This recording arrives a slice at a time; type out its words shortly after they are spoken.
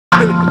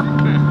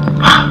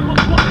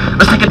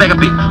back a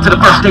bit to the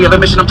first day of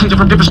admission. I'm changing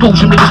from different schools.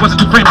 You niggas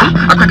wasn't too friendly.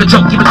 I crack a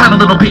joke, keep it down a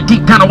little bit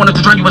deep down. I wanted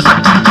to drown you inside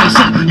until you can't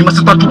see. You must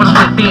have thought you was a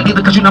fit fan either,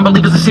 cause you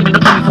non-believers are seeming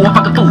to play me for a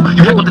fucking fool.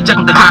 You heck with the jack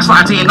with the guy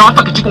slides in. No,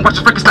 fuck it, you gon' watch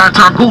the Frankenstein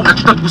turn cool. Now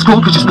you thought you was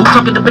cool, cause you smooth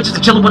talking to bitches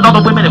and chilling with all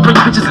the women and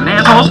pretty bitches and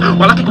assholes.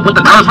 While I kick it with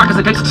the nerds,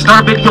 rockers and gangsters, star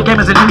video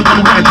gamers and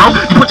anyone who had control.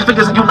 You put your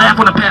fingers and you laugh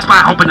when I pass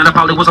by, hoping that I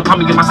probably was a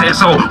plumbing in my sad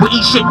soul. We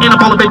eat shit and a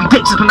ball of baby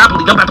dicks. It's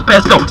Monopoly, I'm about to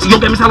pass go. See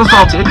your game is hella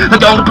salted,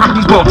 like all the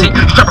properties bolted.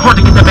 You try hard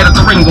to get that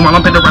Mediterranean while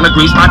I'm bending around the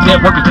green spot,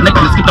 networking,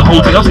 connecting, and skip the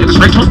whole tail. See the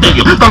straight to a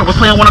stadium. Thought I was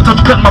playing when I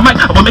told you cutting my mic.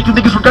 I'm gonna make you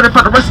niggas regret it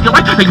for the rest of your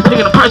life. Now you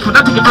paying the price for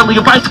not taking friendly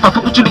advice. If I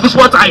fuck with you niggas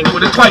once, I ain't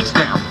doing it twice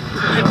now.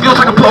 Feels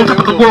like I'm put on top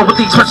of the world with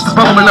these stretches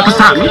bubbling up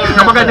beside me.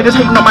 Now I got niggas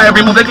hating on my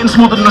every move. They getting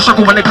smoother than a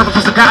circle when they come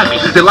across to guide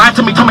me. They lied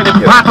to me, told me they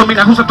provide for me.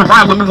 Now who's up to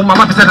ride with me when my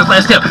life is at its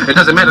last step? It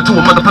doesn't matter to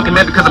a motherfucking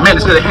man because a man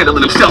is good at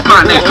handling himself.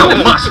 My name's Joe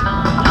Must.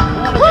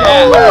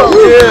 I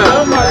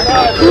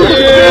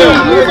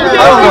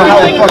don't know how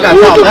the fuck I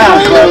thought that,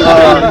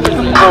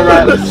 but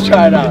alright, let's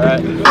try it out, right?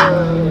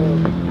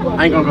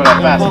 I ain't gonna go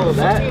that fast.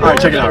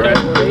 Alright, check it out,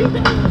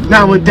 right?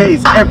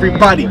 Nowadays,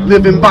 everybody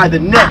living by the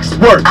next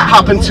word.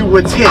 Hop into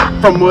a tip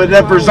from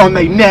whatever's on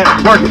their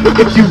network.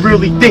 If you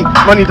really think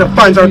money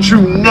defines our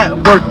true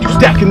network, you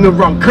stacking the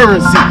wrong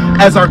currency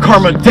as our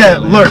karma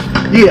debt lurk.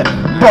 Yeah,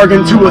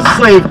 bargain to a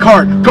slave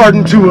cart,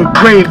 garden to a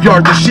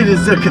graveyard. This shit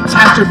is a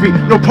catastrophe,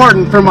 no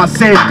pardon for my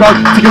safeguard.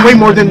 Taking way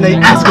more than they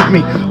ask of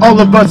me. All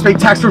of us pay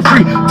tax for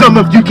free. Dumb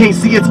if you can't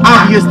see, it's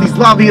obvious. These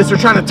lobbyists are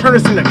trying to turn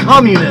us into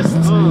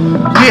communists.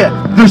 Yeah,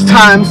 there's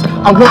times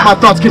I want my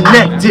thoughts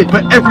connected,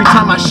 but every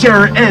time I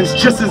share it ends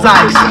just as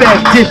I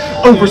expected.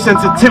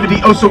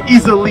 Oversensitivity, oh so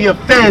easily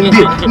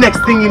offended.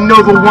 Next thing you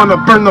know, they'll want to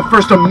burn the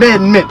First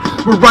Amendment.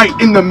 We're right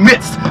in the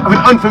midst of an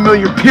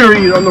unfamiliar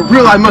period. On the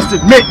real, I must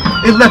admit,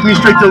 it left me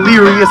straight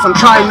delirious. I'm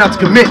trying not to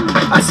commit.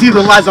 I see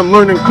the lies, I'm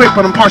learning quick,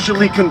 but I'm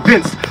partially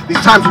convinced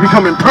these times are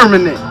becoming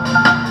permanent.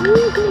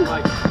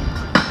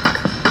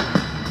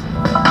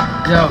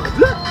 Yo.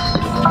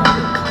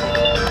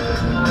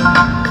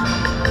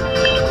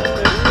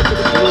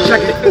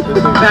 Check it.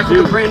 Back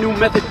with a brand new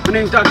method. My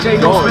name's Doc J.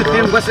 No Smith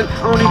and Wesson.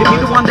 I don't need to be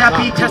the one that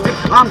be tested.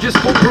 I'm just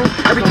foolproof.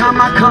 Every time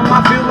I come,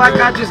 I feel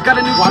like I just got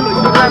a new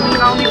truth. You grab me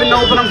and I don't even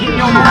know, but I'm hitting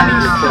your money.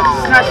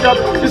 Snatched up,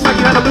 just like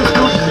you had a loose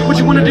dude. What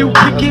you wanna do?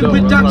 Kick it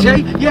with Doc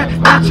J? Yeah,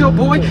 that's your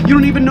boy. You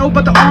don't even know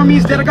about the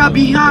armies that I got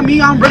behind me.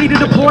 I'm ready to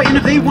deploy, and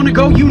if they wanna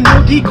go, you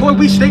know decoy.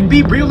 We stay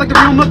be real like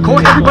the real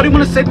McCoy. Everybody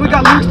wanna say we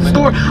got lyrics to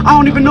store. I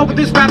don't even know what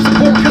this rap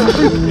support because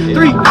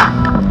three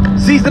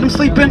Z's that I'm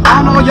sleeping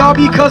on all y'all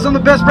because I'm the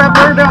best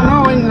rapper down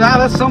now. And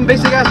that's some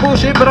basic ass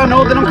bullshit, but I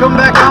know that I'm coming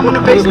back. I'm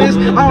gonna face this.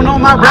 I don't know,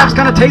 my rap's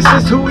kinda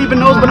tasteless. Who even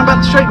knows? But I'm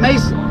about to straight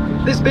mace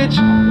this bitch.